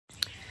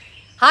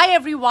Hi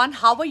everyone,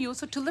 how are you?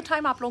 So till the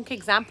time आप लोगों के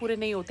exam पूरे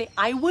नहीं होते,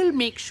 I will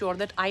make sure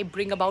that I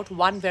bring about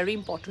one very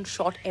important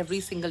shot every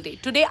single day.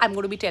 Today I'm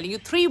going to be telling you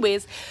 3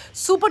 ways,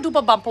 super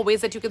duper bumper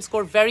ways that you can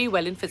score very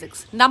well in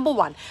physics. Number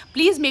 1,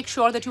 please make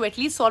sure that you at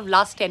least solve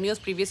last 10 years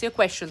previous year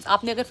questions.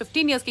 आपने अगर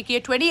 15 years के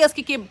किए, 20 years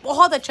के किए,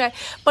 बहुत अच्छा है.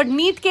 पर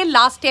NEET के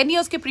last 10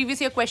 years के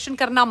previous year question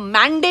करना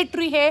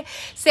mandatory है.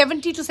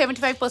 70 to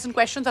 75%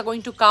 questions are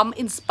going to come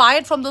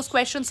inspired from those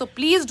questions. So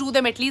please do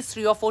them at least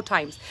 3 or 4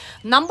 times.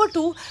 Number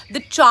 2,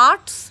 the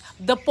charts.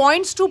 The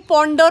points to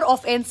ponder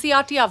of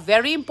NCERT are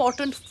very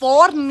important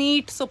for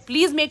NEET. So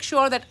please make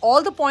sure that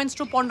all the points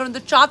to ponder in the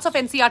charts of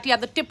NCERT are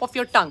the tip of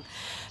your tongue.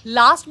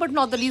 Last but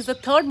not the least, the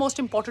third most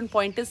important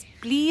point is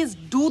please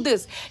do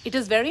this. It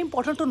is very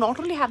important to not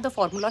only have the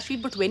formula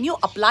sheet, but when you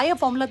apply a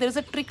formula, there is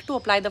a trick to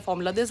apply the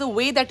formula. There is a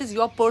way that is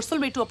your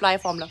personal way to apply a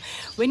formula.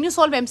 When you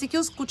solve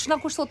MCQs, kuch na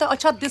kuch hota hai,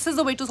 acha, this is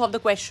the way to solve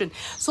the question.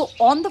 So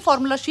on the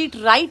formula sheet,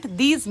 write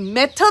these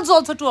methods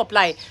also to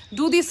apply.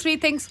 Do these 3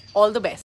 things. All the best.